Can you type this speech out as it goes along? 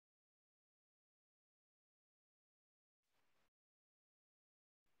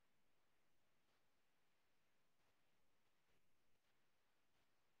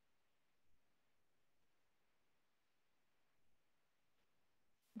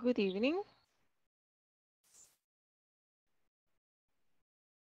Good evening.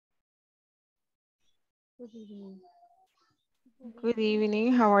 Good evening. Good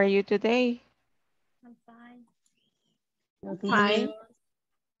evening. How are you today? I'm fine. Good Fine. evening.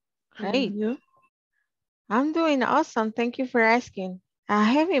 Great. You? I'm doing awesome. Thank you for asking. A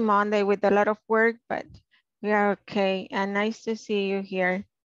heavy Monday with a lot of work, but we are okay. And nice to see you here.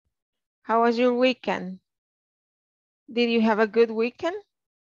 How was your weekend? Did you have a good weekend?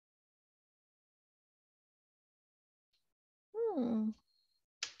 Hmm.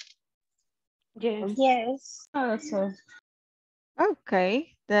 Yes. Yes. Also,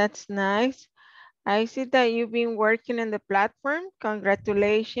 Okay, that's nice. I see that you've been working in the platform.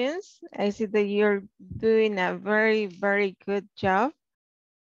 Congratulations. I see that you're doing a very, very good job.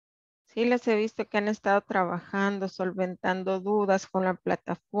 Sí, les he visto que han estado trabajando, solventando dudas con la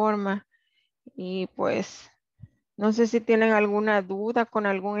plataforma y pues no sé si tienen alguna duda con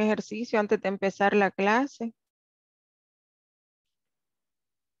algún ejercicio antes de empezar la clase.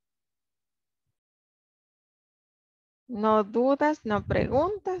 No dudas, no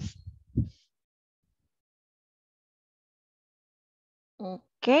preguntas.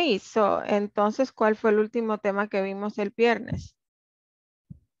 Ok, entonces, ¿cuál fue el último tema que vimos el viernes?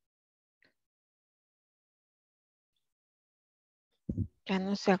 Ya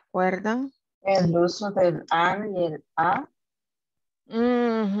no se acuerdan. el uso del an y el a.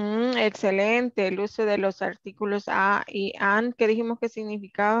 Ujú, excelente, el uso de los artículos a y an, ¿qué dijimos que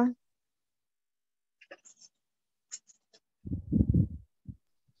significaba?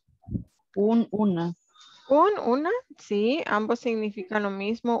 Una. Una, sí, ambos significan lo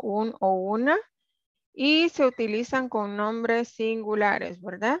mismo, un o una, y se utilizan con nombres singulares,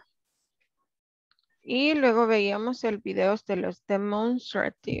 ¿verdad? Y luego veíamos el video de los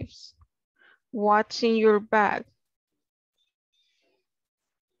demonstratives. What's in your bag?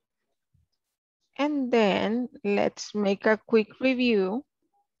 And then let's make a quick review.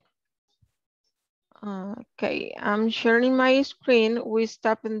 Okay, I'm sharing my screen. We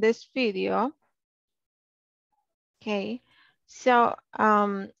stop in this video. Okay, so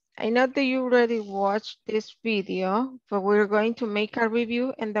I know that you already watched this video, but we're going to make a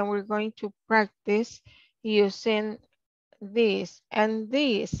review and then we're going to practice using this and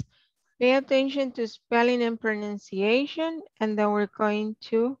this. Pay attention to spelling and pronunciation, and then we're going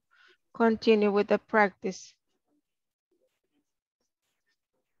to continue with the practice.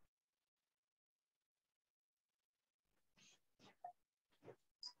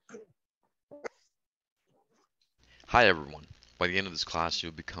 Hi everyone. By the end of this class,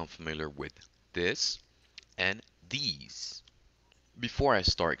 you'll become familiar with this and these. Before I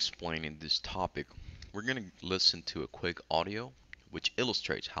start explaining this topic, we're going to listen to a quick audio which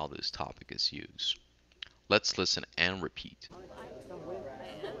illustrates how this topic is used. Let's listen and repeat.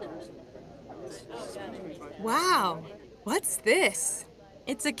 Wow, what's this?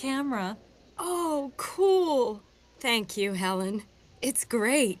 It's a camera. Oh, cool. Thank you, Helen. It's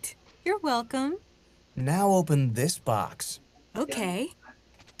great. You're welcome. Now open this box. Okay.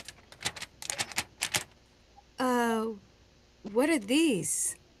 What are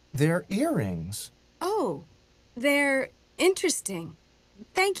these? They're earrings. Oh, they're interesting.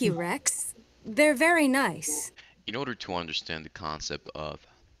 Thank you, Rex. They're very nice. In order to understand the concept of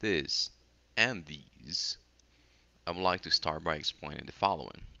this and these, I would like to start by explaining the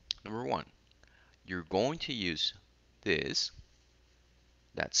following. Number one, you're going to use this,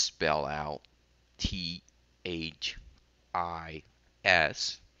 that's spelled out THIS,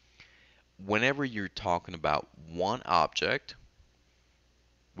 whenever you're talking about one object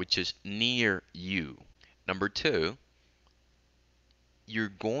which is near you. Number two, you're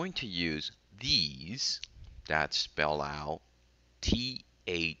going to use these, that's spelled out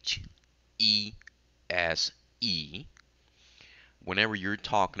THESE, whenever you're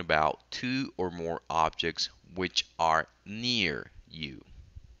talking about two or more objects which are near you.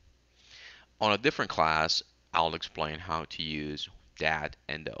 On a different class, I'll explain how to use that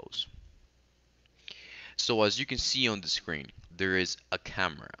and those. So as you can see on the screen, there is a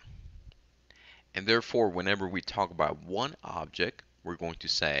camera. And therefore, whenever we talk about one object, we're going to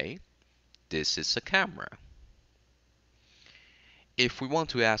say, this is a camera. If we want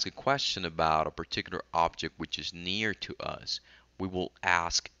to ask a question about a particular object which is near to us, we will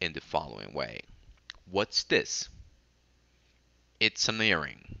ask in the following way. What's this? It's an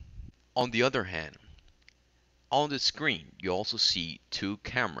earring. On the other hand, on the screen, you also see two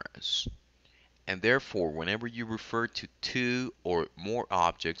cameras. And therefore, whenever you refer to two or more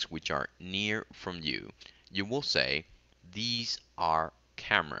objects which are near from you, you will say, these are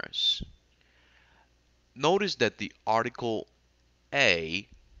cameras. Notice that the article a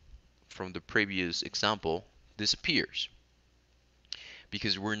from the previous example disappears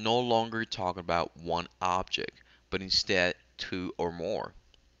because we're no longer talking about one object, but instead two or more.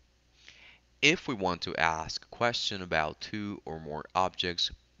 If we want to ask a question about two or more objects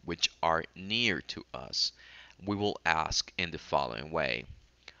which are near to us, we will ask in the following way.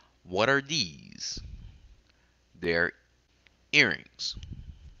 What are these? They're earrings,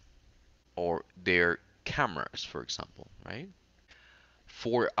 or they're cameras, for example, right?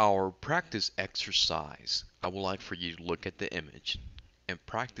 For our practice exercise, I would like for you to look at the image and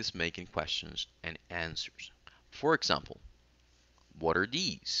practice making questions and answers. For example, what are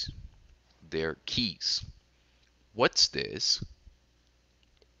these? They're keys. What's this?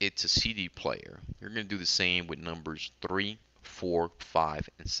 It's a CD player. You're going to do the same with numbers 3, 4, 5,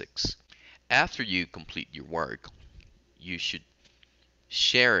 and 6. After you complete your work, you should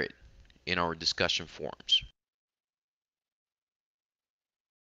share it in our discussion forums.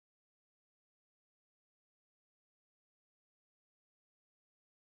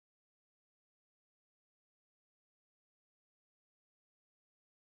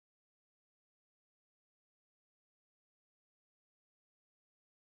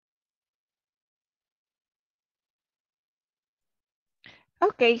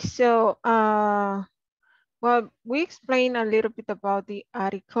 Okay, so well, we explained a little bit about the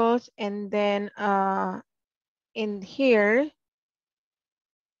articles, and then in here,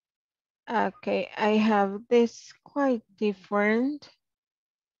 okay, I have this quite different,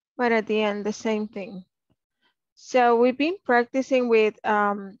 but at the end, the same thing. So we've been practicing with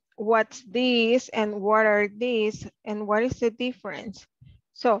what's this and what are these and what is the difference.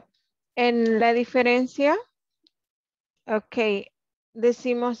 So, en la diferencia, ok,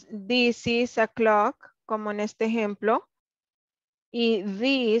 decimos this is a clock, como en este ejemplo, y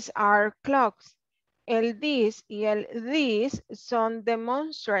these are clocks. El this y el these son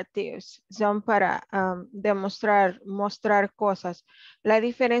demonstratives, son para mostrar cosas. La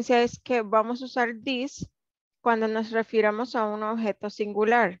diferencia es que vamos a usar this cuando nos refiramos a un objeto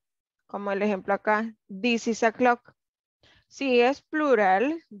singular, como el ejemplo acá, this is a clock. Si es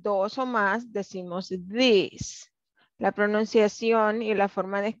plural, dos o más, decimos this. La pronunciación y la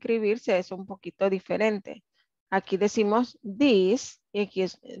forma de escribirse es un poquito diferente. Aquí decimos this y aquí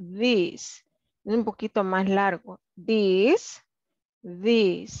es this. Es un poquito más largo. This.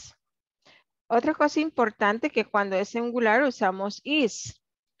 Otra cosa importante que cuando es singular usamos is.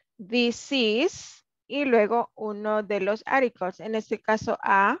 This is y luego uno de los articles. En este caso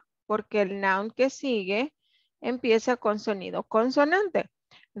a, porque el noun que sigue empieza con sonido consonante.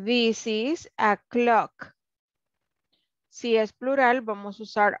 This is a clock. Si es plural, vamos a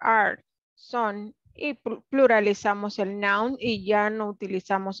usar are, son, y pluralizamos el noun y ya no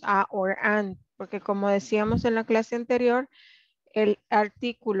utilizamos a or an, porque como decíamos en la clase anterior, el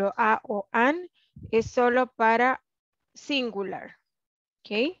artículo a o an es solo para singular.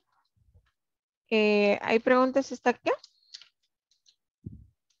 ¿Ok? ¿Hay preguntas hasta acá?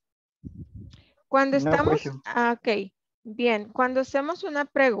 Cuando estamos, ok, bien, cuando hacemos una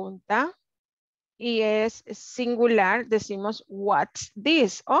pregunta y es singular, decimos what's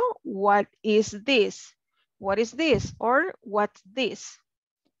this o what is this, what is this or what's this.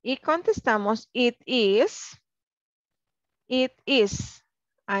 Y contestamos it is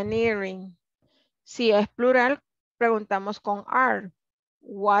an earring. Si es plural, preguntamos con are,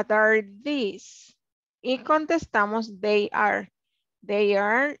 what are these? Y contestamos they are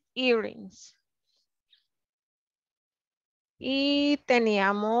earrings. Y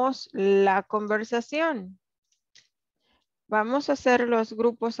teníamos la conversación. Vamos a hacer los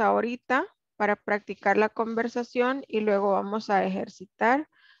grupos ahorita para practicar la conversación y luego vamos a ejercitar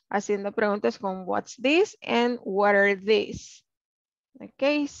haciendo preguntas con what's this and what are these.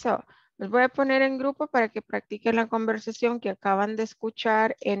 Ok, so los voy a poner en grupo para que practiquen la conversación que acaban de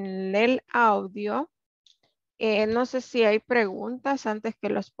escuchar en el audio. No sé si hay preguntas antes que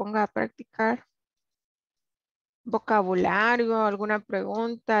los ponga a practicar. Vocabulario, alguna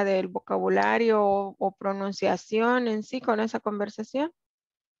pregunta del vocabulario o pronunciación en sí con esa conversación.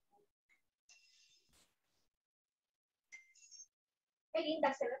 Qué linda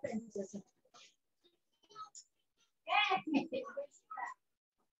hacer la presentación.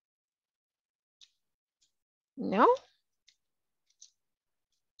 No?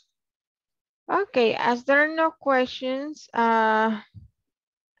 Okay, as there are no questions,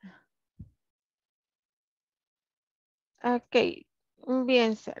 ok,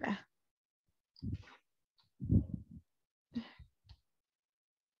 bien, Sara.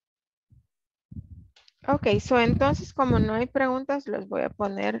 Ok, so entonces como no hay preguntas, los voy a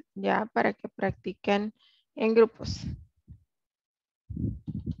poner ya para que practiquen en grupos.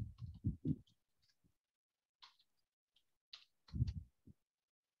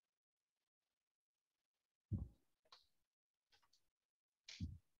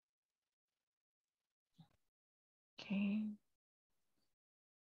 Okay.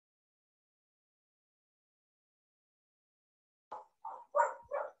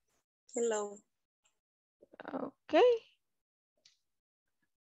 Hello. Okay.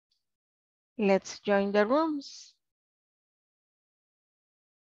 Let's join the rooms.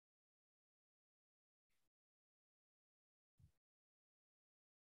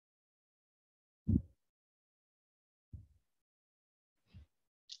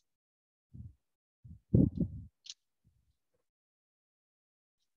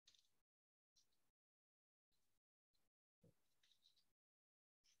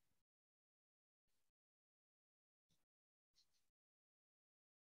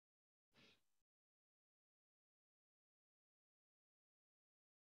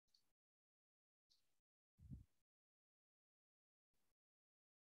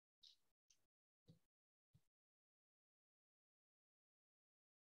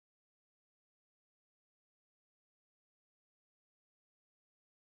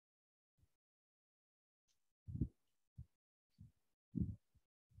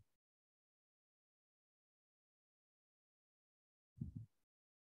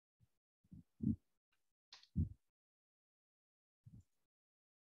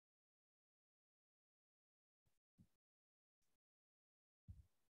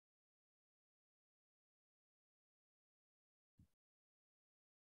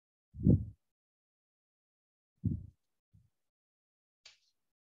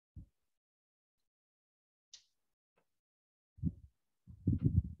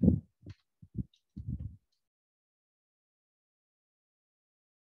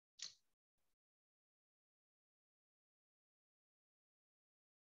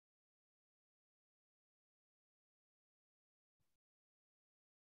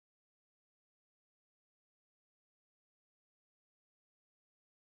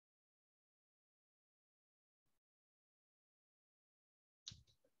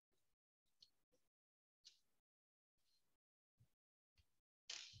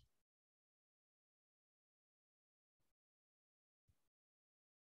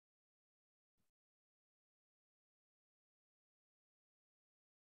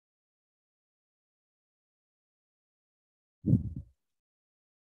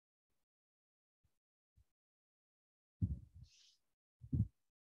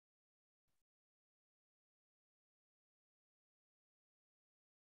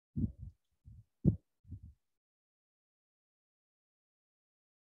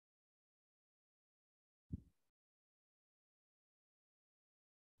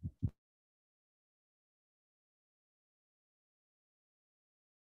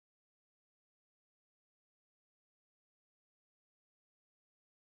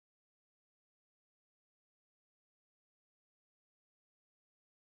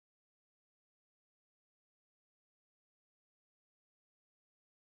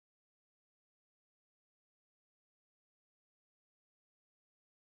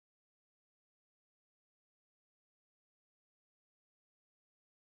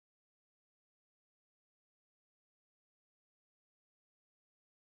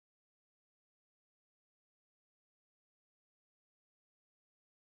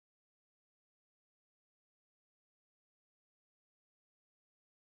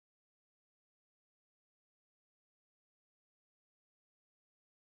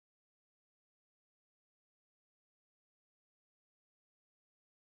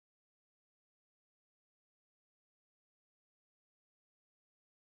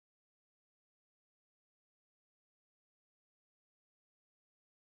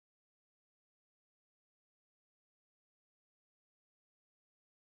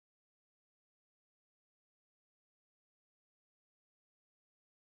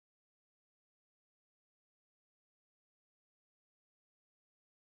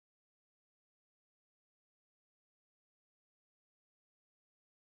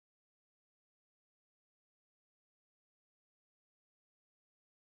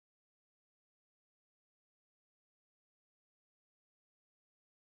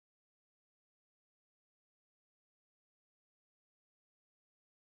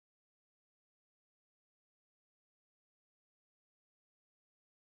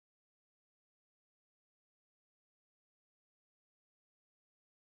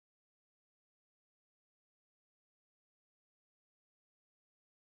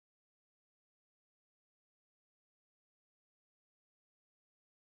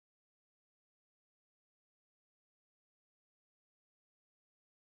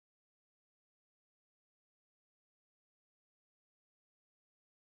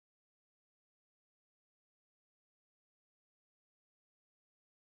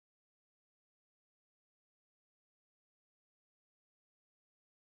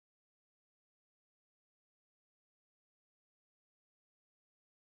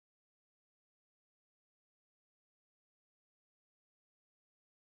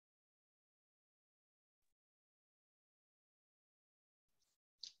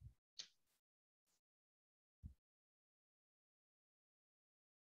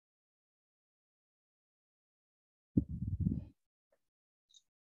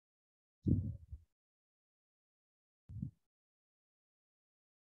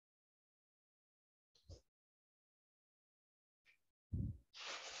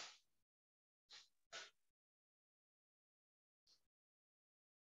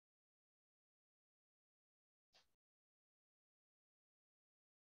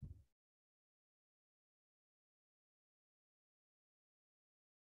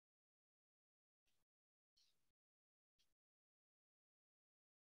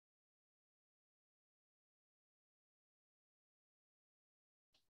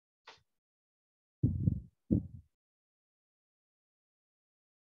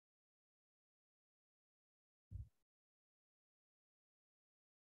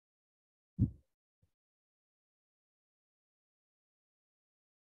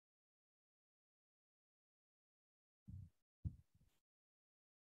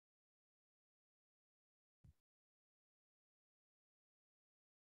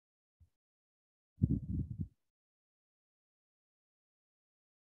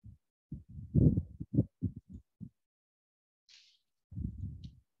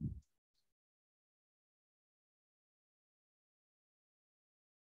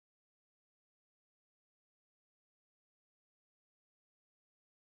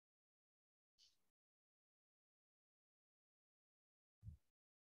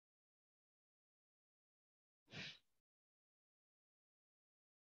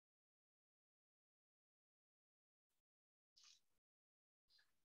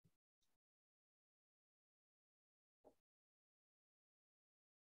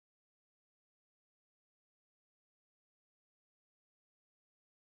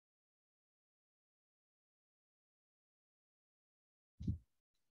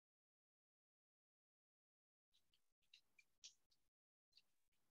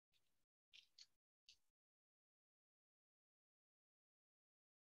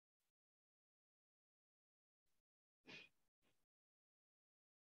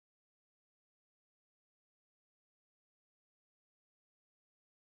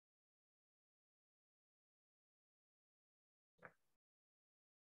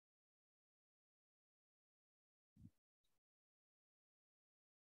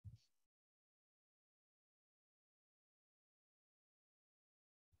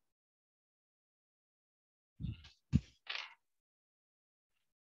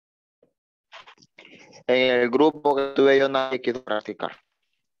 En el grupo que tuve yo nadie quiso practicar.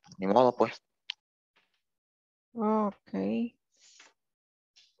 Ni modo, pues. Okay.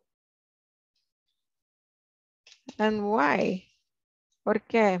 And why? ¿Por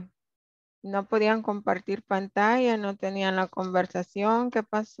qué? No podían compartir pantalla, no tenían la conversación. ¿Qué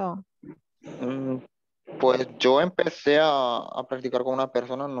pasó? Pues yo empecé a practicar con una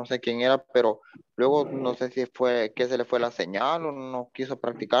persona, no sé quién era, pero luego no sé si fue que se le fue la señal o no quiso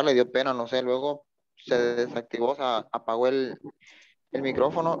practicar, le dio pena, no sé, luego se desactivó, o sea, apagó el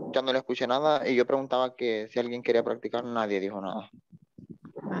micrófono, ya no le escuché nada y yo preguntaba que si alguien quería practicar, nadie dijo nada.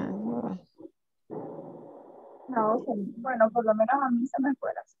 Ah, no. No, bueno, por lo menos a mí se me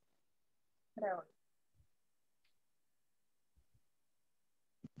fuera, creo.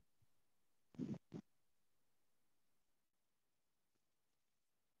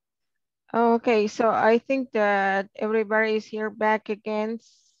 Okay, so I think that everybody is here back again.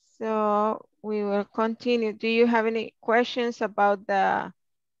 So we will continue. Do you have any questions about the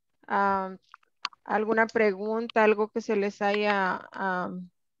alguna pregunta, algo que se les haya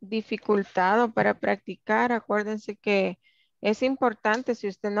dificultado para practicar? Acuérdense que es importante, si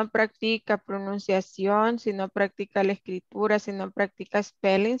usted no practica pronunciación, si no practica la escritura, si no practica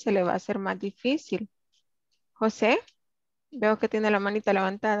spelling, se le va a hacer más difícil. José, veo que tiene la manita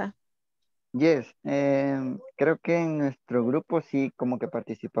levantada. Yes, creo que en nuestro grupo sí como que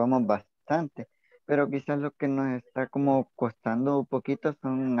participamos bastante, pero quizás lo que nos está como costando un poquito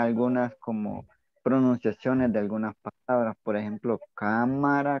son algunas como pronunciaciones de algunas palabras, por ejemplo,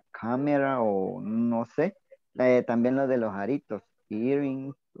 cámara o no sé, también lo de los aritos,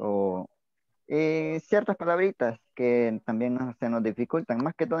 earrings o ciertas palabritas que también se nos dificultan,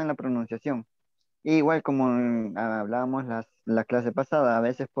 más que todo en la pronunciación. Igual como hablábamos la clase pasada, a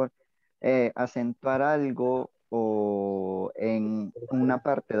veces por acentuar algo o en una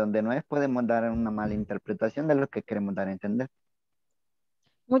parte donde no es, podemos dar una mala interpretación de lo que queremos dar a entender.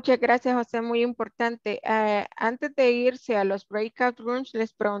 Muchas gracias, José, muy importante. Antes de irse a los breakout rooms,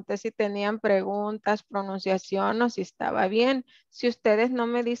 les pregunté si tenían preguntas, pronunciación o si estaba bien. Si ustedes no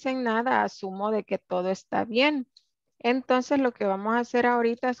me dicen nada, asumo de que todo está bien. Entonces, lo que vamos a hacer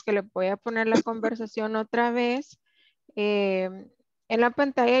ahorita es que les voy a poner la conversación otra vez. Eh, en la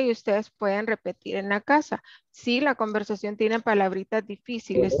pantalla y ustedes pueden repetir en la casa. Sí, la conversación tiene palabritas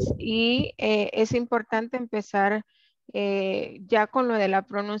difíciles y es importante empezar ya con lo de la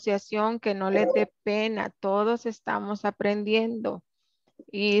pronunciación, que no les dé pena. Todos estamos aprendiendo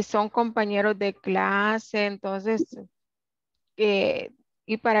y son compañeros de clase, entonces,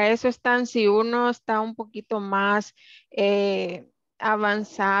 y para eso están, si uno está un poquito más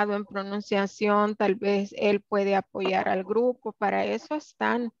avanzado en pronunciación, tal vez él puede apoyar al grupo, para eso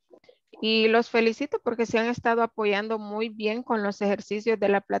están. Y los felicito porque se han estado apoyando muy bien con los ejercicios de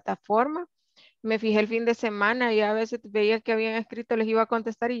la plataforma. Me fijé el fin de semana y a veces veía que habían escrito, les iba a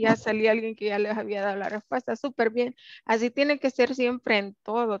contestar y ya salía alguien que ya les había dado la respuesta. Súper bien. Así tiene que ser siempre en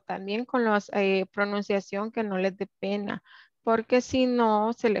todo, también con la pronunciación, que no les dé pena, porque si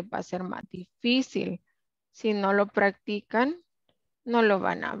no, se les va a hacer más difícil. Si no lo practican, no lo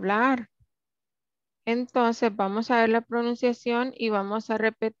van a hablar. Entonces vamos a ver la pronunciación y vamos a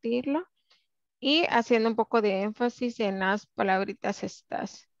repetirlo y haciendo un poco de énfasis en las palabritas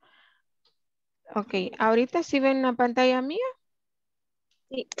estas. Ok, ahorita sí ven la pantalla mía.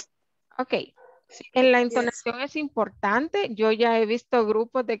 Sí. Ok, en la Yes. entonación es importante. Yo ya he visto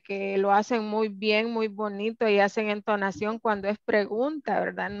grupos de que lo hacen muy bien, muy bonito y hacen entonación cuando es pregunta,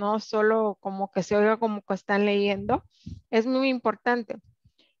 ¿verdad? No solo como que se oiga como que están leyendo. Es muy importante.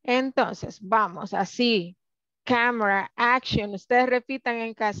 Entonces, vamos así. Camera, action. Ustedes repitan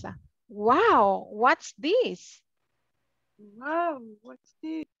en casa. Wow, what's this? Wow, what's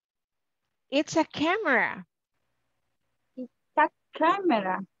this? It's a camera. That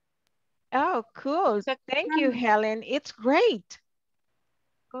camera. Oh, cool. It's a Thank you, camera. Helen. It's great.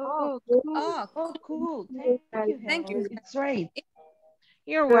 Oh, cool. Oh, cool. Thank you, Thank you. Helen. It's great.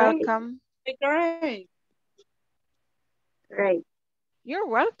 You're Great. welcome. Great. Great. You're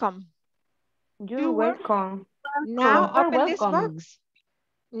welcome. You're welcome. Now You're open this welcome. box.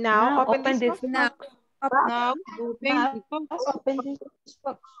 Now open this box. Now, Now, open the box. Open this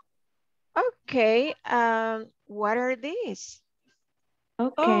box. Okay. What are these?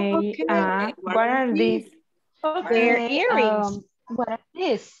 Okay. Okay. What are these? They're Okay. earrings. What are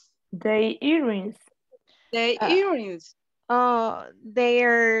these? The earrings. The Uh, earrings.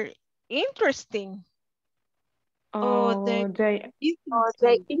 They're interesting. Oh, Oh, they Oh,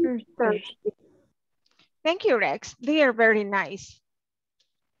 they interesting. interesting. Thank you, Rex. They are very nice.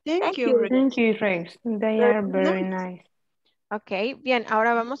 Thank Thank you, you. Rex. Thank you, Rex. They are very nice. Ok, bien.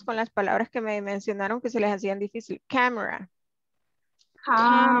 Ahora vamos con las palabras que me mencionaron que se les hacían difícil. Camera.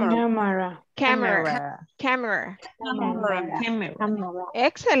 Camera. Camera. Camera. Camera.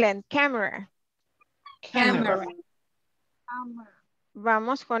 Excellent. Camera. Camera.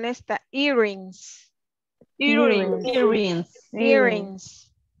 Vamos con esta. Earrings. Earrings.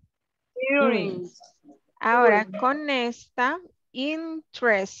 Earrings. Earrings. Ahora con esta.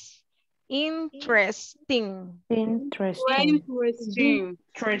 Interest. Interesting. Interesting.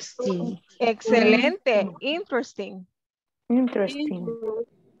 Interesting. Excelente. Interesting. Interesting.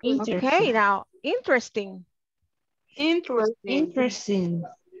 Okay, now interesting. Interesting.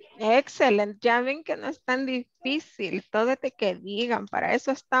 Excellent. Ya ven que no es tan difícil. Todo de que digan. Para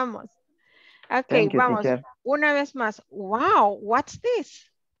eso estamos. Ok, Thank you, vamos. teacher. Una vez más. Wow, what's this?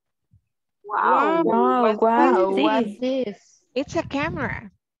 Wow. Wow, What's what's this? It's a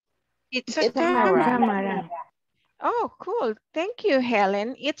camera. It's a camera. Camera. Oh, cool. Thank you,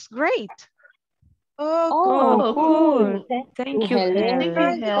 Helen. It's great. Oh, cool. Thank you, Helen.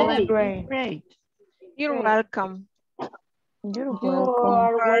 Helen. That's great. You're welcome. You're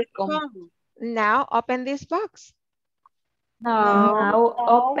welcome. Welcome. Now open this box. Now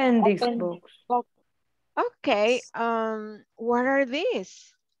open this box. Okay, what are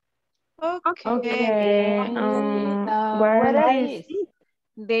these? Okay. What are these?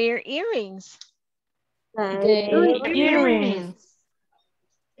 They're earrings. Earrings.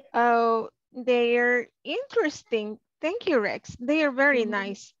 Oh, they're interesting. Thank you, Rex. They are very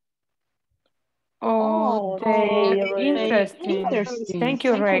nice. Oh, they are interesting. Thank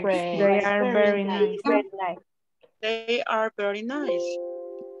you, Rex. They are very nice. They are very nice.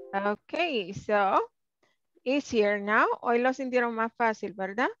 Okay, so easier now. Hoy lo sintieron más fácil,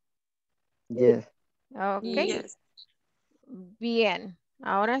 ¿verdad? Yes. Okay. Yes. Bien.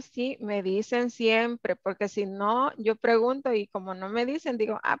 Ahora sí me dicen siempre, porque si no, yo pregunto y como no me dicen,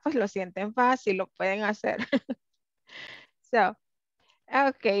 digo, pues lo sienten fácil, lo pueden hacer. So,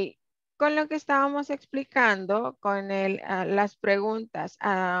 ok. Con lo que estábamos explicando, con las preguntas,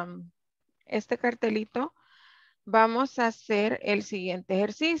 este cartelito, vamos a hacer el siguiente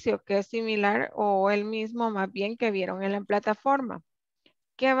ejercicio, que es similar o el mismo más bien que vieron en la plataforma.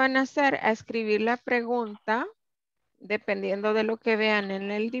 ¿Qué van a hacer? A escribir la pregunta dependiendo de lo que vean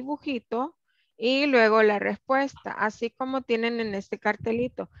en el dibujito, y luego la respuesta, así como tienen en este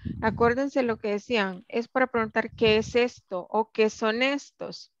cartelito. Acuérdense lo que decían, es para preguntar qué es esto o qué son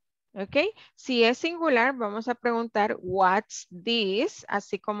estos. ¿Ok? Si es singular, vamos a preguntar what's this,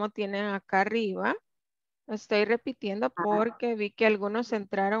 así como tienen acá arriba. Lo estoy repitiendo porque vi que algunos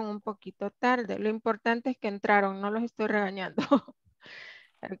entraron un poquito tarde. Lo importante es que entraron, no los estoy regañando.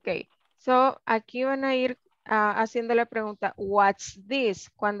 Ok, so aquí van a ir haciendo la pregunta, what's this?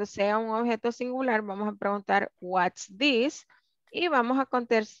 Cuando sea un objeto singular, vamos a preguntar, what's this? Y vamos a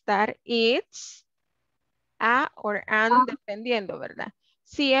contestar, it's, a or an, dependiendo, ¿verdad?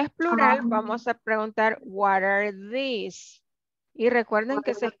 Si es plural, vamos a preguntar, what are these? Y recuerden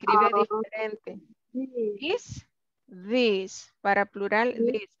que se escribe diferente. These, para plural,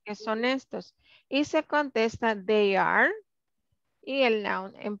 these, que son estos. Y se contesta, they are, y el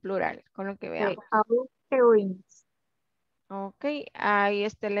noun en plural, con lo que veamos. Ok, ahí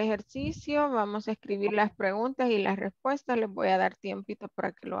está el ejercicio. Vamos a escribir las preguntas y las respuestas. Les voy a dar tiempito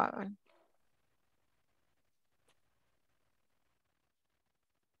para que lo hagan.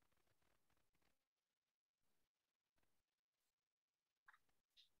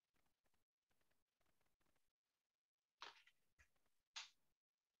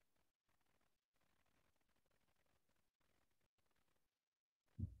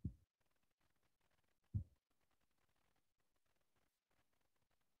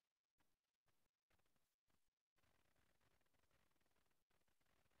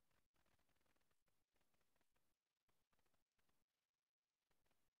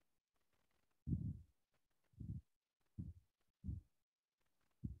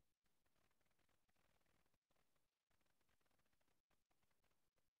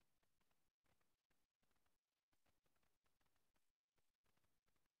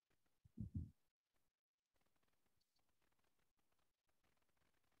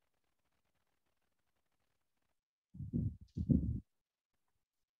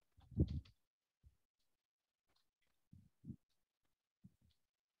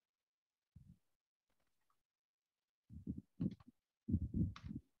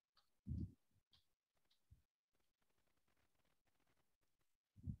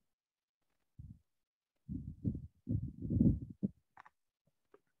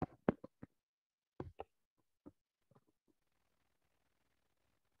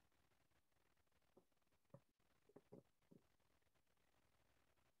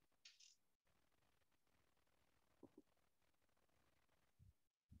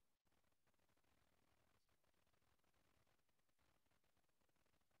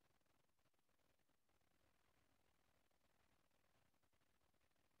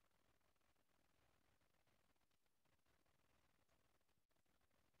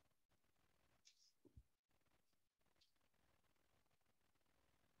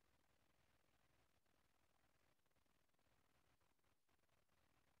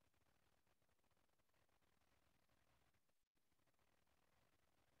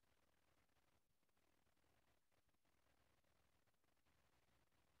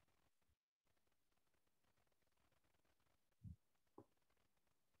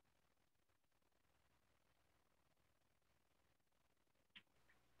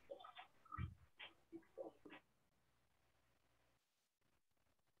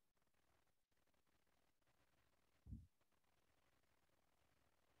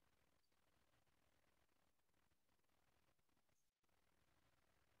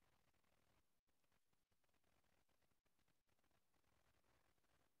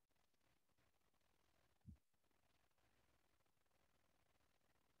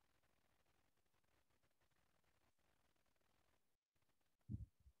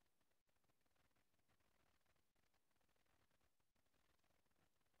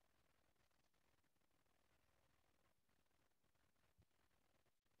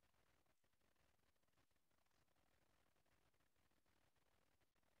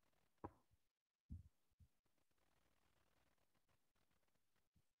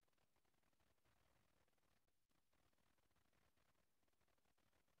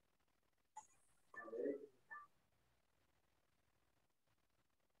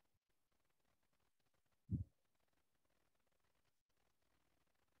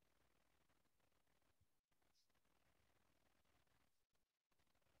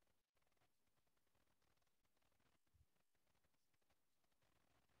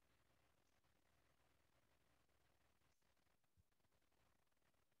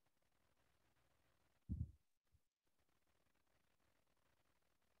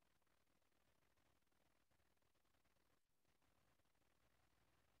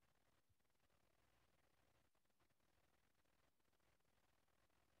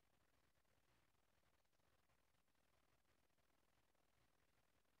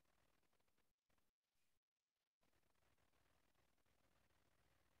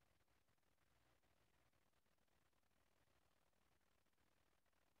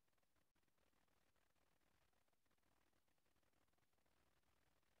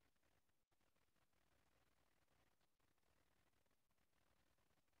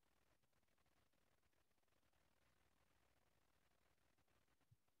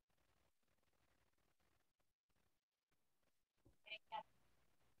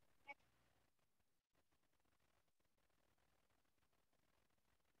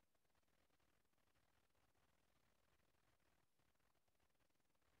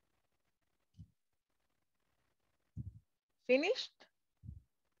 Finished?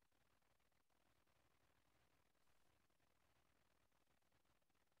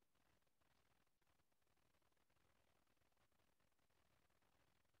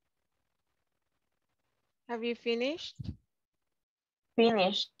 Have you finished?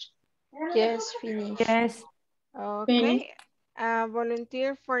 Finished. Yes, finish. Yes. Okay.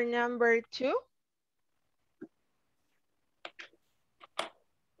 Volunteer for number 2.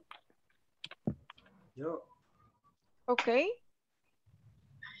 Yo, Okay.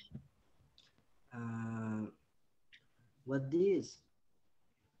 what this?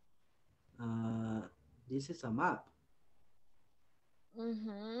 This is a map.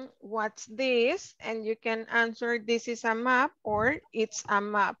 What's this? And you can answer this is a map or it's a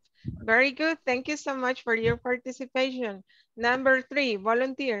map. Very good. Thank you so much for your participation. Number 3,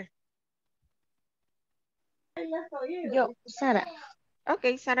 volunteer. Yo, Sara.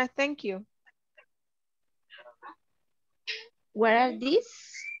 Okay, Sarah, thank you. What are these?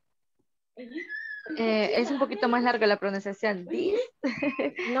 Es un poquito más larga la pronunciación. These.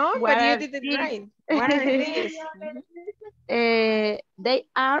 No, What but you are did it these? right. What are these? They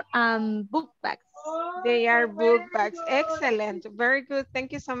are book bags. They are book bags. Excellent. Very good.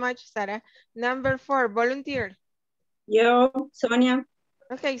 Thank you so much, Sarah. Number 4, volunteer. Yo, Sonia.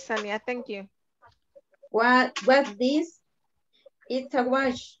 Okay, Sonia, thank you. What this? It's a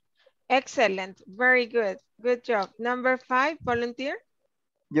watch. Excellent. Very good. Good job. Number 5, volunteer.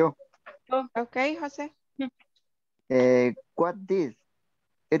 Yo, Okay, Jose. what this?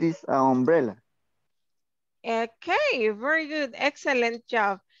 It is an umbrella. Okay, very good. Excellent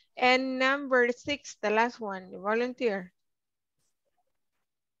job. And number 6, the last one, volunteer.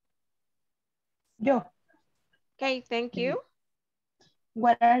 Yo. Okay, thank you.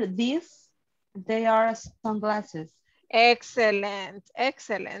 What are these? They are sunglasses. Excellent,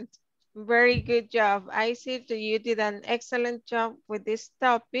 excellent. Very good job. I see that you did an excellent job with this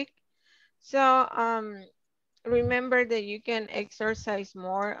topic. So remember that you can exercise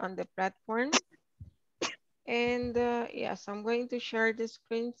more on the platform. And yes, I'm going to share the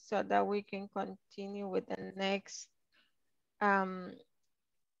screen so that we can continue with the next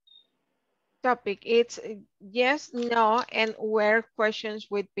topic. It's yes, no, and where questions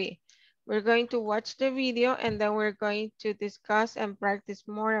would be. We're going to watch the video and then we're going to discuss and practice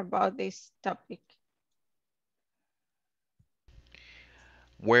more about this topic.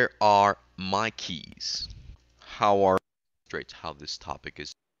 Where are my keys? How this topic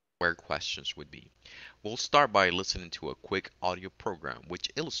is, where questions would be. We'll start by listening to a quick audio program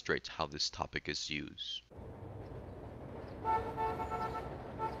which illustrates how this topic is used.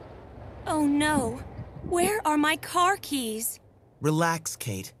 Oh no, where are my car keys? Relax,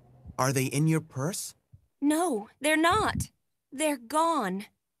 Kate. Are they in your purse? No, they're not. They're gone.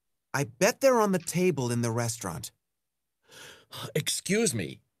 I bet they're on the table in the restaurant. Excuse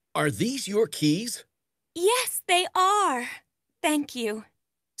me, are these your keys? Yes, they are. Thank you.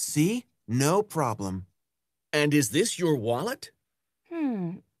 See? No problem. And is this your wallet?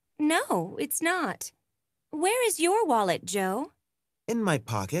 No, it's not. Where is your wallet, Joe? In my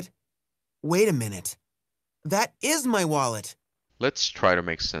pocket. Wait a minute. That is my wallet. Let's try to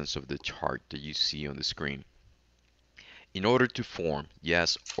make sense of the chart that you see on the screen. In order to form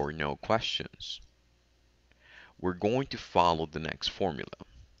yes or no questions, we're going to follow the next formula.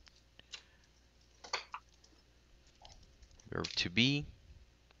 Verb to be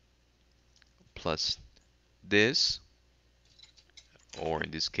plus this, or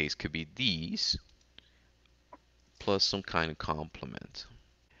in this case could be these, plus some kind of complement.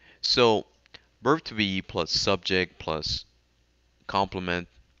 So verb to be plus subject plus complement.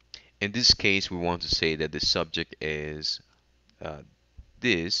 In this case, we want to say that the subject is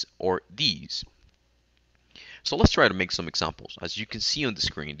this or these. So let's try to make some examples. As you can see on the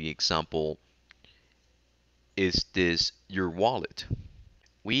screen, the example is this your wallet.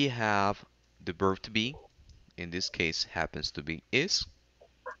 We have the verb to be, in this case happens to be is,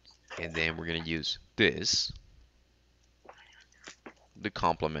 and then we're going to use this. The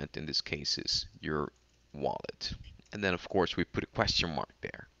complement in this case is your wallet. And then of course we put a question mark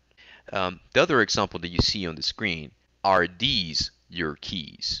there. The other example that you see on the screen, are these your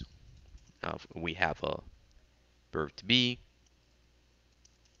keys? We have a verb to be,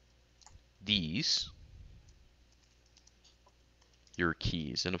 these your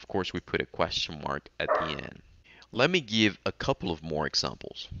keys, and of course we put a question mark at the end. Let me give a couple of more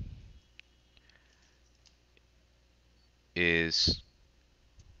examples. is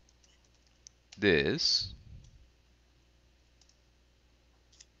this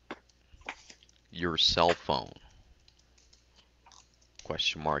your cell phone?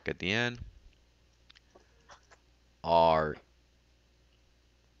 Question mark at the end. Are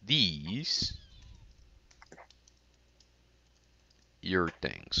these your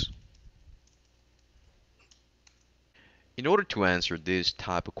things? In order to answer this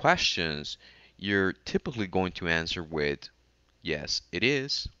type of questions, you're typically going to answer with yes, it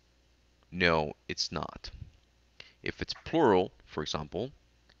is. No, it's not. If it's plural, for example,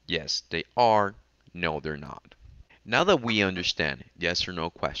 yes, they are. No, they're not. Now that we understand yes or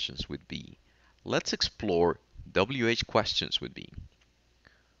no questions with B, let's explore WH questions with B.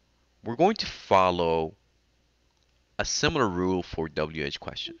 We're going to follow a similar rule for WH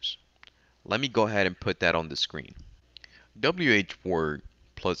questions. Let me go ahead and put that on the screen. WH word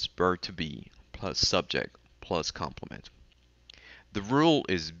plus verb to be plus subject plus complement. The rule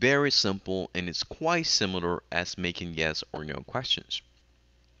is very simple and it's quite similar as making yes or no questions.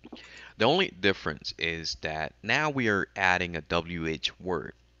 The only difference is that now we are adding a WH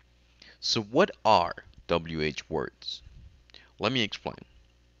word. So what are WH words? Let me explain.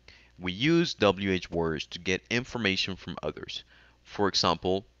 We use WH words to get information from others. For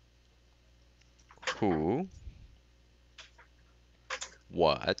example, who,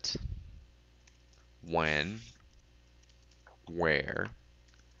 what, when, where,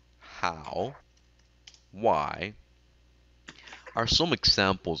 how, why are some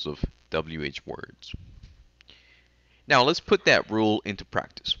examples of WH words. Now let's put that rule into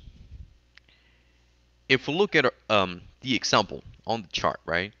practice. If we look at the example on the chart,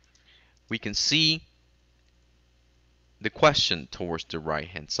 right, we can see the question towards the right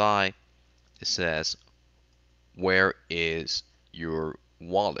hand side. It says, where is your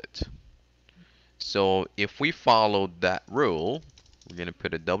wallet? So if we follow that rule, we're going to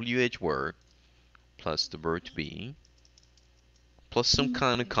put a WH word plus the verb to be plus some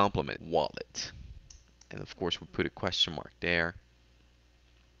kind of complement, wallet. And of course, we put a question mark there.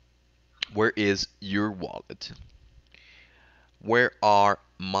 Where is your wallet? Where are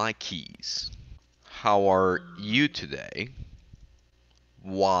my keys? How are you today?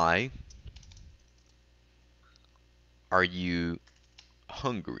 Why are you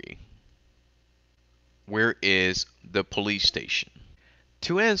hungry? Where is the police station?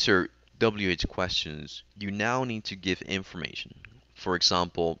 To answer WH questions, you now need to give information. For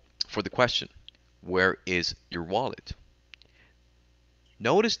example, for the question, where is your wallet?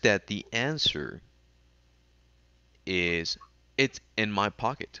 Notice that the answer is, it's in my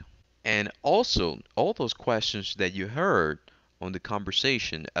pocket. And also, all those questions that you heard on the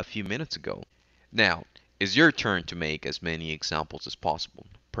conversation a few minutes ago. Now, it's your turn to make as many examples as possible.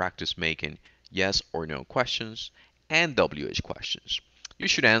 Practice making yes or no questions and WH questions. You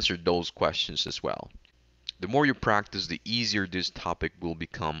should answer those questions as well. The more you practice, the easier this topic will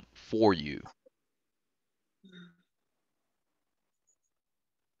become for you.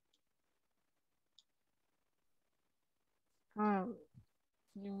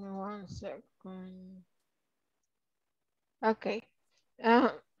 Give me 1 second. Okay. Uh,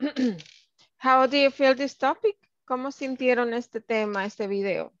 how do you feel this topic? ¿Cómo sintieron este tema, este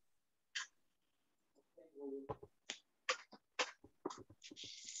video?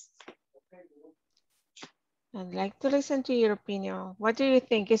 I'd like to listen to your opinion. What do you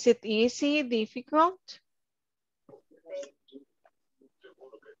think? Is it easy, difficult?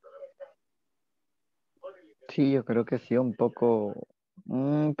 Sí, yo creo que sí, un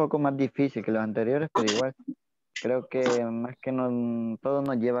poco más difícil que los anteriores, pero igual creo que más que todo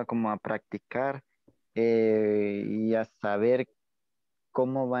nos lleva como a practicar y a saber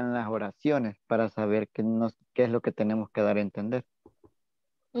cómo van las oraciones para saber qué es lo que tenemos que dar a entender.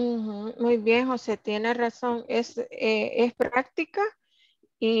 Muy bien, José, tiene razón. Es práctica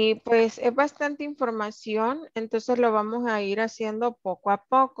y pues es bastante información, entonces lo vamos a ir haciendo poco a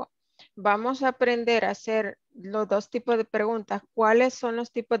poco. Vamos a aprender a hacer los dos tipos de preguntas. ¿Cuáles son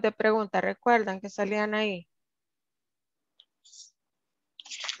los tipos de preguntas? ¿Recuerdan que salían ahí?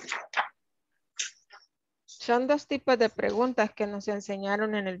 Son dos tipos de preguntas que nos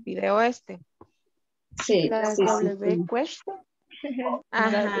enseñaron en el video este. Sí, Las sí, W question.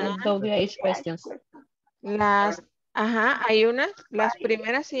 Ajá. WH questions. Hay unas, las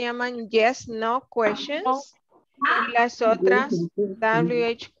primeras se llaman yes, no questions y las otras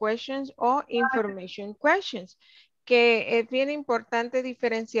WH questions o information questions, que es bien importante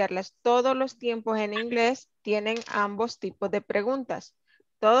diferenciarlas. Todos los tiempos en inglés tienen ambos tipos de preguntas.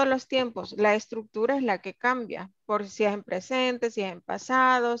 Todos los tiempos, la estructura es la que cambia, por si es en presente, si es en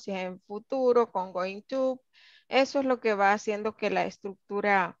pasado, si es en futuro, con going to. Eso es lo que va haciendo que la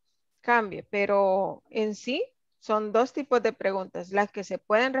estructura cambie, pero en sí son dos tipos de preguntas, las que se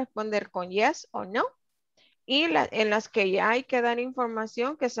pueden responder con yes o no y en las que ya hay que dar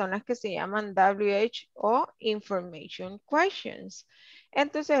información, que son las que se llaman WH o Information Questions.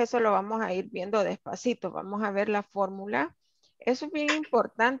 Entonces eso lo vamos a ir viendo despacito. Vamos a ver la fórmula. Eso es bien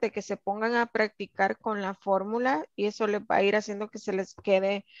importante que se pongan a practicar con la fórmula y eso les va a ir haciendo que se les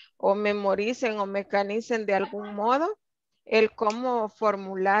quede o memoricen o mecanicen de algún modo el cómo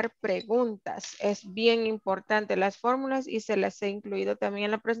formular preguntas. Es bien importante las fórmulas y se las he incluido también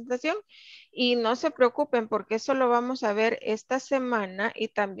en la presentación. Y no se preocupen porque eso lo vamos a ver esta semana y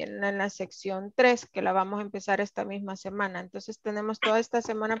también en la sección 3 que la vamos a empezar esta misma semana. Entonces tenemos toda esta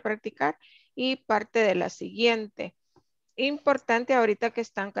semana a practicar y parte de la siguiente. Importante ahorita que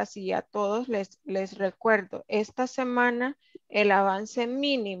están casi ya todos, les recuerdo, esta semana el avance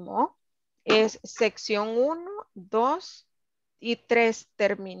mínimo es sección 1, 2 y 3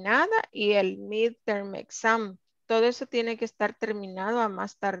 terminada y el midterm exam. Todo eso tiene que estar terminado a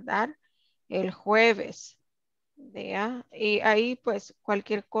más tardar el jueves. ¿Ya? Y ahí pues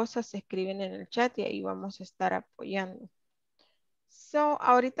cualquier cosa se escriben en el chat y ahí vamos a estar apoyando. So,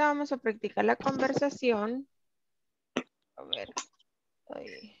 ahorita vamos a practicar la conversación. A ver.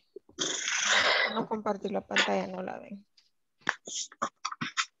 Ahí. No compartir la pantalla, no la ven.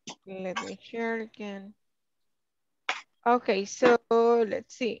 Let me share again. Okay, so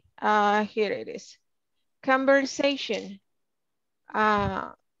let's see. Here it is. Conversation.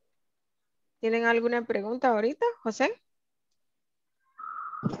 ¿Tienen alguna pregunta ahorita, José?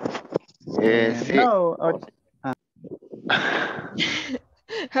 Sí. No,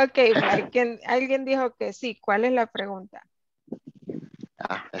 Ok, alguien dijo que sí. ¿Cuál es la pregunta?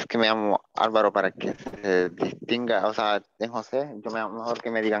 Es que me llamo Álvaro para que se distinga, o sea, en José, yo me llamo mejor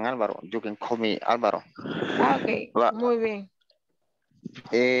que me digan Álvaro. You can call me Álvaro. Ok, muy bien.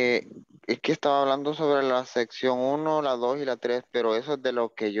 Es que estaba hablando sobre la sección 1, la 2 y la 3, pero eso es de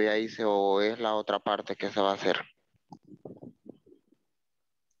lo que yo ya hice o es la otra parte que se va a hacer.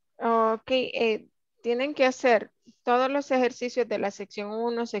 Ok, tienen que hacer todos los ejercicios de la sección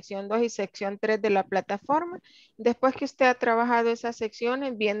 1, sección 2 y sección 3 de la plataforma. Después que usted ha trabajado esas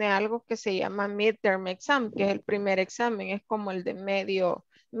secciones, viene algo que se llama midterm exam, que es el primer examen, es como el de medio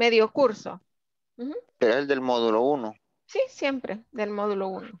curso. Pero es el del módulo 1. Sí, siempre, del módulo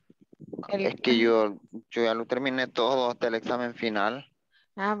 1. Es que yo ya lo terminé todo hasta el examen final.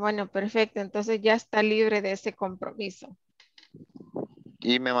 Bueno, perfecto. Entonces ya está libre de ese compromiso.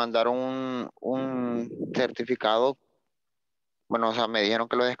 Y me mandaron un certificado. Bueno, o sea, me dijeron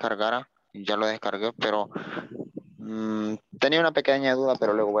que lo descargara. Y ya lo descargué, pero tenía una pequeña duda,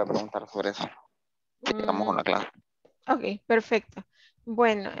 pero luego voy a preguntar sobre eso. Estamos con la clase. Ok, perfecto.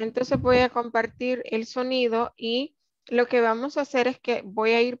 Bueno, entonces voy a compartir el sonido y lo que vamos a hacer es que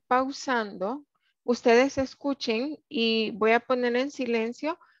voy a ir pausando. Ustedes escuchen y voy a poner en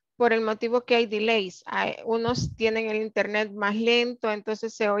silencio por el motivo que hay delays. Unos tienen el internet más lento,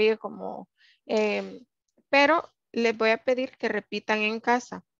 entonces se oye como... pero les voy a pedir que repitan en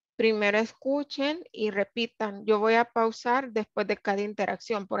casa. Primero escuchen y repitan. Yo voy a pausar después de cada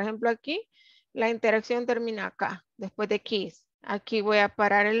interacción. Por ejemplo, aquí la interacción termina acá, después de keys. Aquí voy a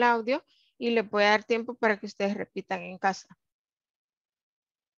parar el audio y les voy a dar tiempo para que ustedes repitan en casa.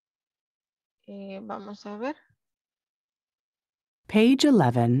 Vamos a ver. Page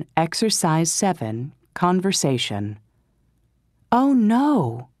 11, Exercise 7, Conversation. Oh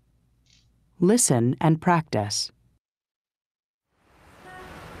no! Listen and practice.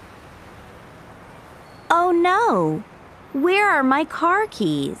 Oh no! Where are my car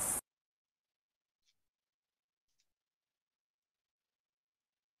keys?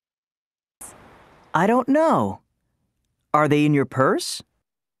 I don't know. Are they in your purse?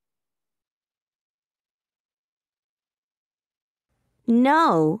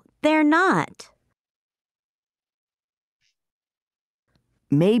 No, they're not.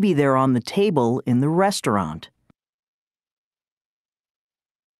 Maybe they're on the table in the restaurant.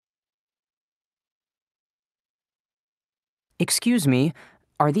 Excuse me,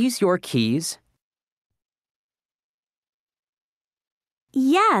 are these your keys?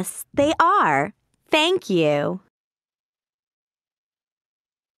 Yes, they are. Thank you.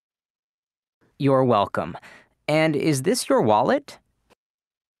 You're welcome. And is this your wallet?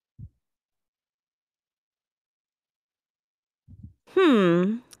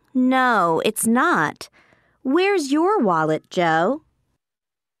 No, it's not. Where's your wallet, Joe?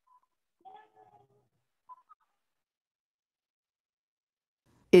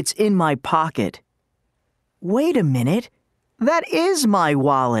 It's in my pocket. Wait a minute. That is my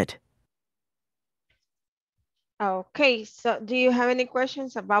wallet. Okay, so do you have any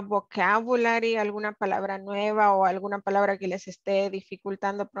questions about vocabulary, alguna palabra nueva o alguna palabra que les esté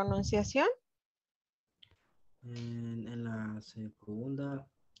dificultando pronunciación? En la segunda,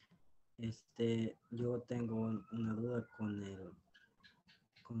 yo tengo una duda con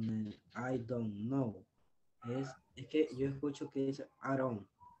el I don't know. Es que yo escucho que dice I don't,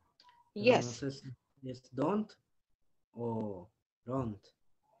 pero no Yes. sé si es don't o don't.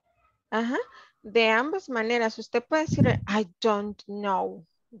 Ajá. De ambas maneras, usted puede decir I don't know.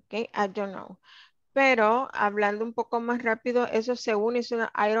 Ok, I don't know. Pero hablando un poco más rápido, eso se une y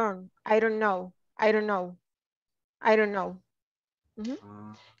suena I don't know, I don't know, I don't know. Ujú.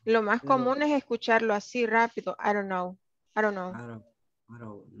 Lo más Pero común es escucharlo así rápido. I don't know, I don't know. I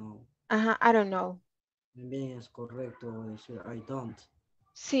don't know. Ajá, I don't know. También es correcto decir I don't.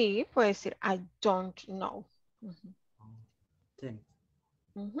 Sí, puede decir I don't know. Ujú. Thanks.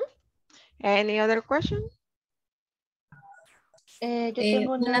 Ujú. Any other question? Yo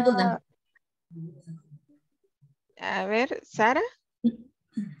tengo una duda. A ver, Sara.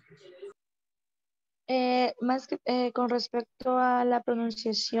 Más que con respecto a la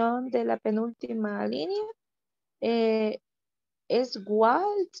pronunciación de la penúltima línea, ¿es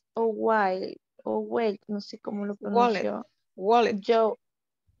wild o wild o wild? No sé cómo lo Wallet, pronunció. wallet. Yo,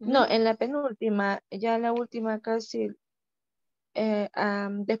 no, Ujú. en la penúltima, ya la última casi,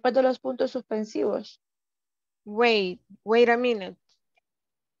 después de los puntos suspensivos. Wait a minute.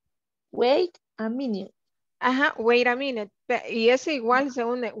 Wait a minute. Ajá, wait a minute. Y ese igual se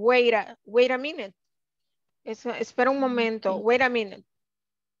une. Wait a minute. Eso, espera un momento. Okay. Wait a minute.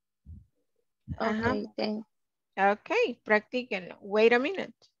 Ajá. Okay, thanks. Ok, practíquenlo. Wait a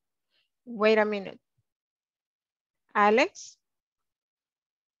minute. Wait a minute. Alex.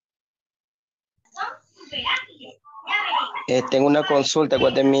 Tengo una consulta.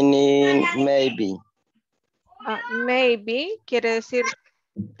 What the meaning maybe? Maybe quiere decir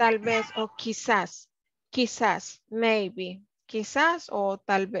tal vez o quizás. Quizás, maybe. Quizás o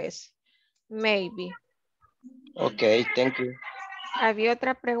tal vez. Maybe. Okay, thank you. ¿Había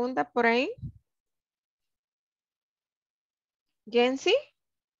otra pregunta por ahí? Jency.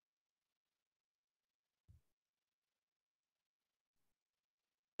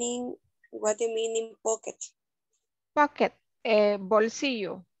 What do you mean in pocket? Pocket,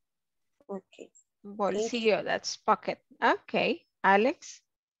 bolsillo. Okay. Bolsillo, that's pocket. Okay, Alex.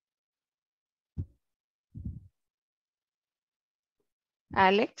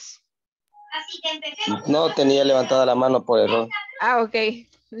 Alex. No tenía levantada la mano por error. Ok,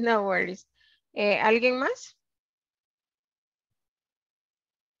 no worries. ¿Alguien más?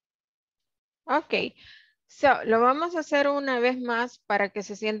 Ok, so, lo vamos a hacer una vez más para que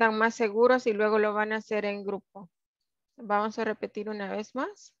se sientan más seguros y luego lo van a hacer en grupo. Vamos a repetir una vez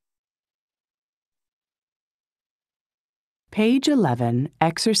más. Page 11,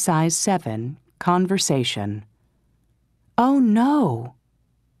 Exercise 7, Conversation. Oh no!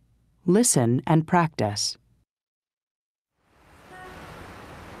 Listen and practice.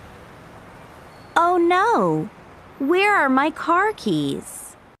 Oh no! Where are my car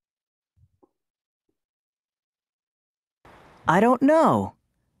keys? I don't know.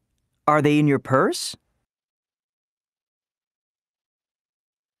 Are they in your purse?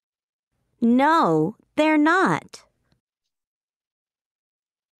 No, they're not.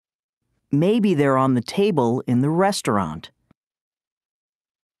 Maybe they're on the table in the restaurant.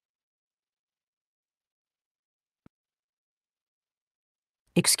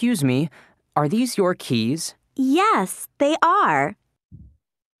 Excuse me, are these your keys? Yes, they are.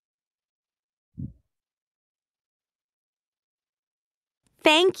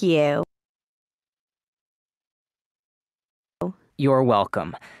 Thank you. You're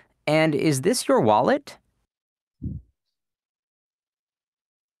welcome. And is this your wallet?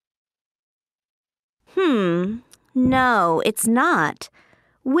 No, it's not.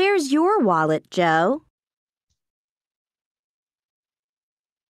 Where's your wallet, Joe?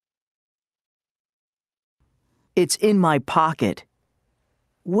 It's in my pocket.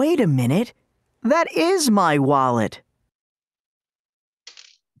 Wait a minute. That is my wallet.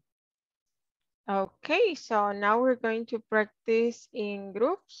 Okay, so now we're going to practice in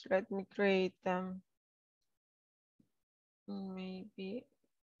groups. Let me create them. Maybe.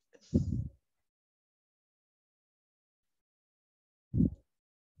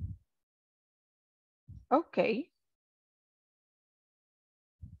 Okay.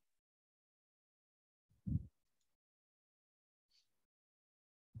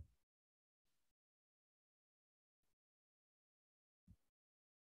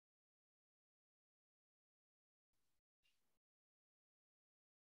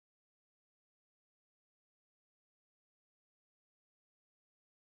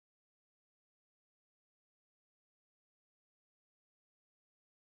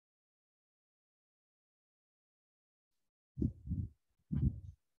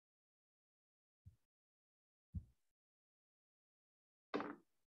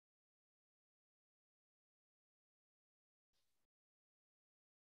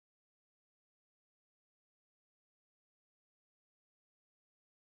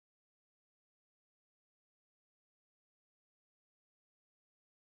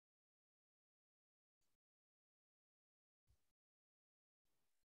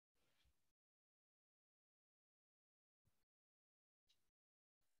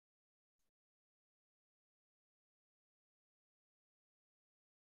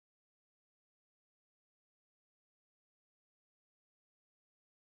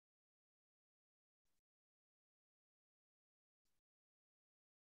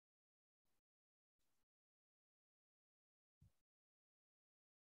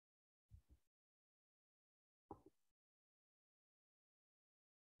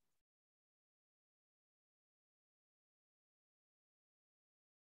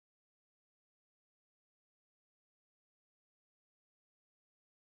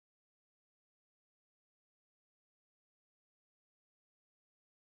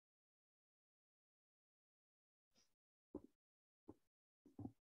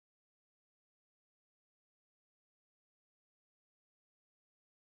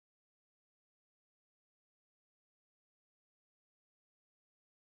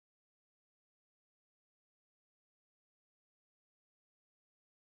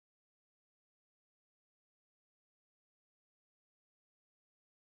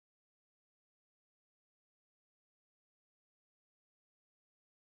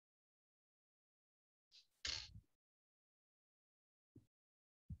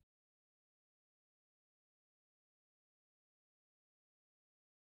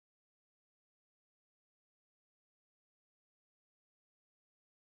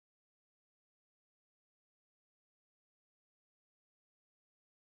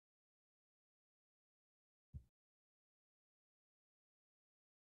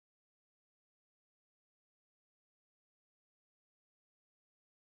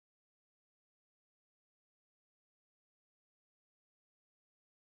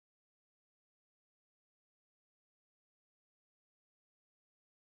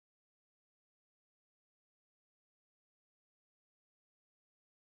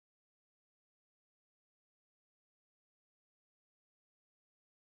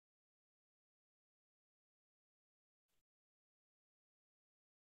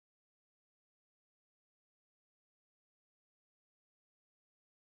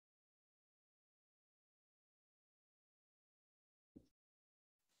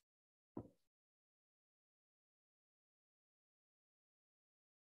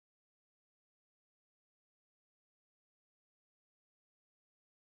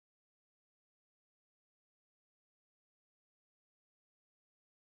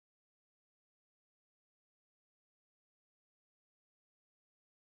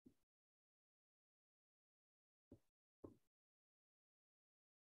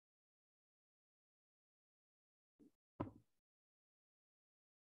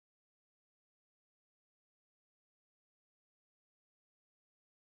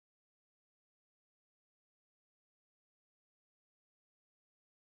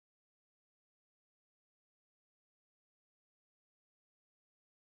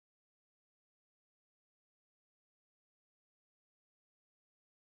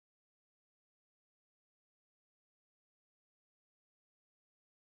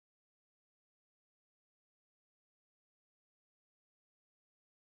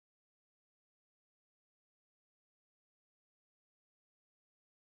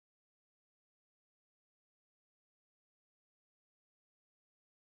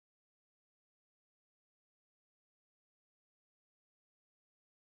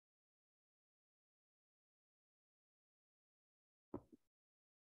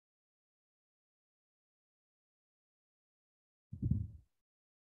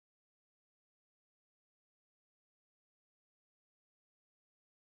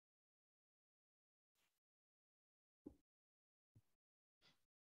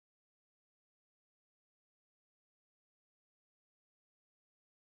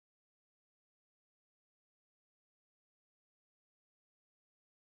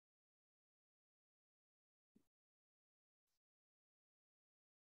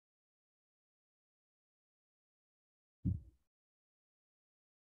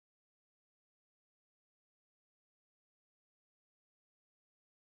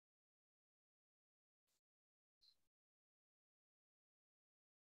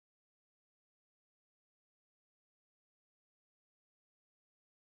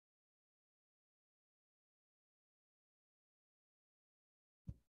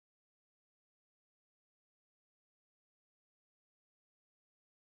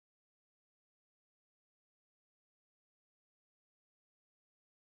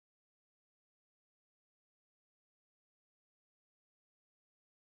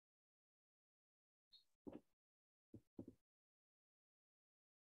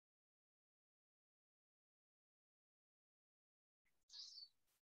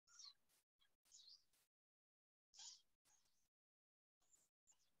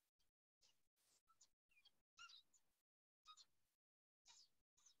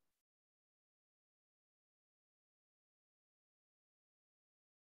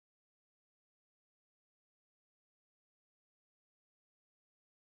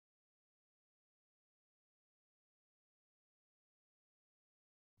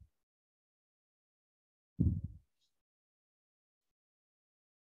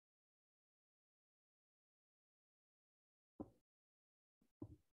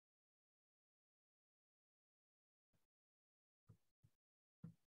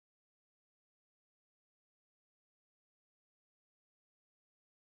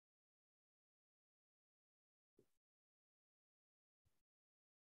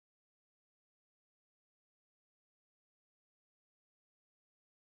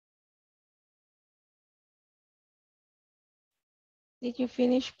 Did you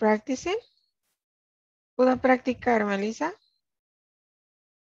finish practicing? ¿Pudo practicar, Melissa?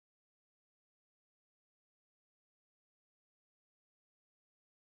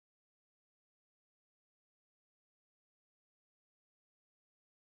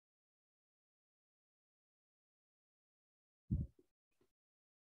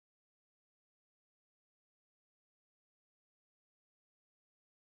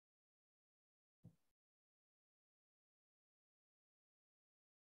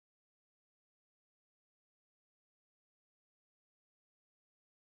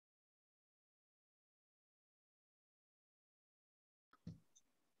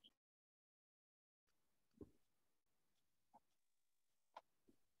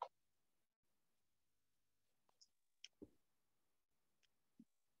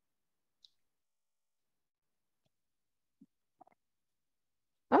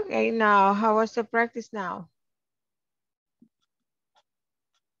 Okay, now, how was the practice now?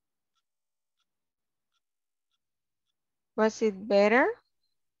 Was it better?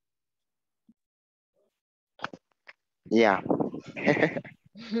 Yeah.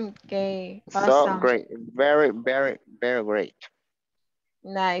 Okay, So awesome. great. Very, very, very great.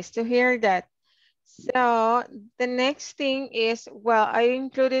 Nice to hear that. So the next thing is, well, I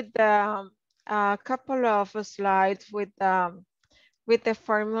included a couple of slides with the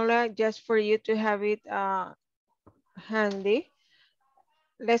formula just for you to have it handy.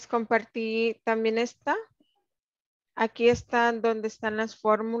 Les compartí también esta. Aquí están donde están las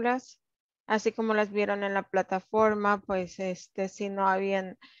fórmulas, así como las vieron en la plataforma, pues si no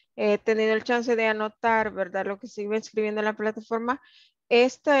habían tenido el chance de anotar, ¿verdad? Lo que se iba escribiendo en la plataforma.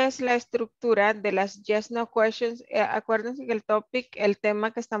 Esta es la estructura de las yes, no questions. Acuérdense que el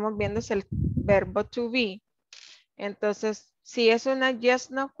tema que estamos viendo es el verbo to be. Entonces, si es una yes,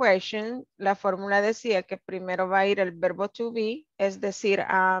 no question, la fórmula decía que primero va a ir el verbo to be, es decir,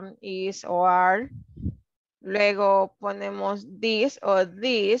 am, is o are. Luego ponemos this o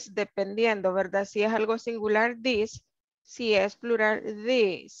this, dependiendo, ¿verdad? Si es algo singular, this. Si es plural,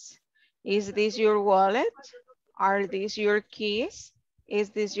 this. Is this your wallet? Are these your keys?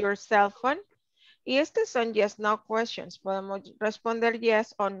 Is this your cell phone? Y estos son yes, no questions. Podemos responder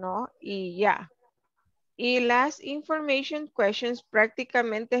yes o no y ya. Y las information questions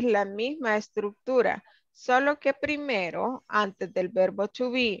prácticamente es la misma estructura, solo que primero, antes del verbo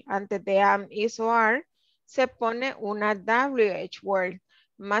to be, antes de am, is o are, se pone una WH word.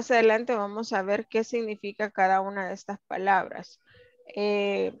 Más adelante vamos a ver qué significa cada una de estas palabras.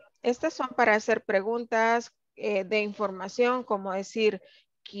 Estas son para hacer preguntas de información, como decir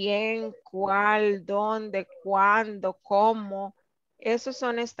quién, cuál, dónde, cuándo, cómo. Esas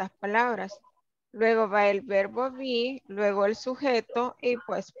son estas palabras. Luego va el verbo be, luego el sujeto y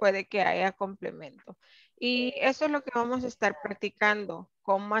pues puede que haya complemento. Y eso es lo que vamos a estar practicando,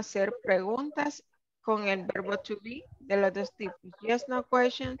 cómo hacer preguntas con el verbo to be de los dos tipos, yes, no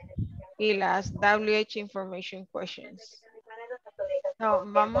questions y las WH information questions. So,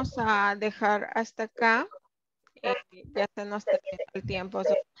 vamos a dejar hasta acá. Ya se nos terminó el tiempo.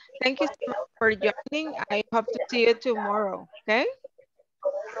 So, thank you so much for joining. I hope to see you tomorrow, okay?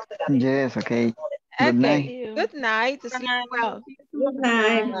 Yes, okay. Good night. Okay, good night. Sleep well. Good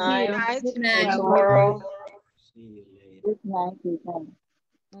night. Good night. Good Sleep night. well. Tomorrow. See you later. Good night. Good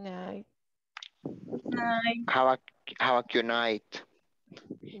Night. night. Have a good night.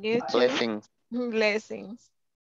 You too. Blessings. Blessings.